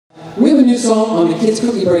We have a new song on the Kids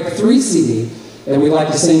Cookie Break 3 CD that we'd like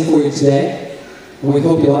to sing for you today, and we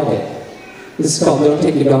hope you like it. This is called Don't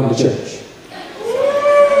Take Your Dog to Church.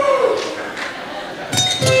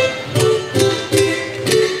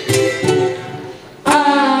 I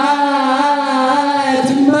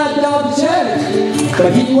took my dog to church,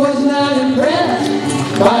 but he was not impressed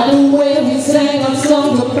by the way we sang our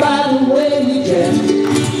songs or by the way we dressed.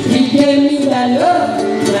 He gave me that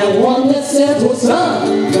look, that one that said what's up,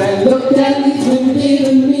 that looked at me from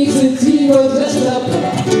giving me since he was just up.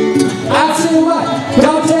 I said what?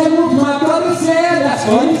 Don't tell me what my brother said, that's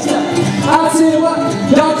funny stuff. I said what?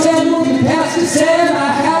 Don't tell me what the pastor said,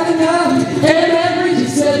 I had enough. And that preacher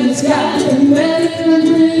said in the sky, and then it was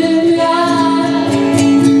me in the eye.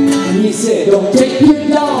 And he said, don't take your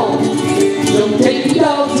dog, don't take your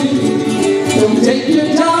dog to, don't take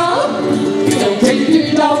your dog, don't take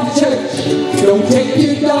your dog to church, don't take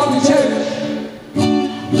your dog to church.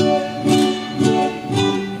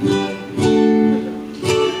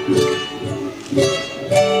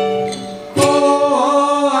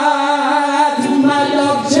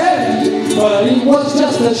 But it was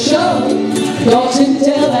just a show. Don't you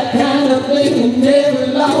tell that kind of thing in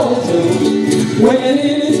every law too. When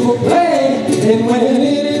it is for play and when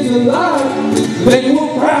it is a lie, they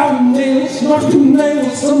will proud and they will smart and they will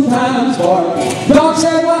sometimes bark. Don't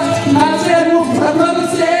say what I said, what my mother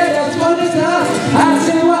said, that's funny stuff. I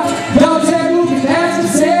said what, don't say what the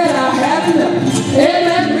pastor said, I had enough. And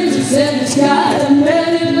that preacher said the sky, and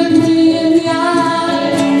then it looked me in the eye.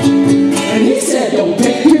 And he said, don't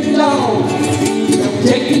take your dog, don't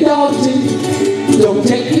take your dog to, don't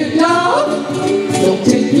take your dog, don't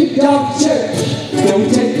take your dog to church, don't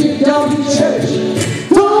take your dog to church.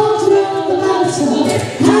 Dogs know a lot of stuff,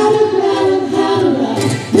 how to grab and how to run.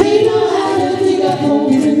 They know how to dig up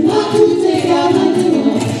holes and not to take out nothing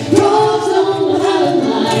else. Dogs don't know how to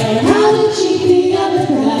lie or how to cheat the other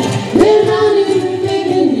guy. They're not even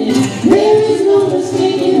thinking it, there is no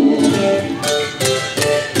mistaking it.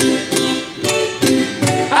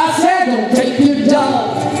 I said don't take your dog,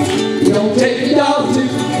 don't take your dog to,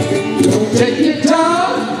 don't take your dog.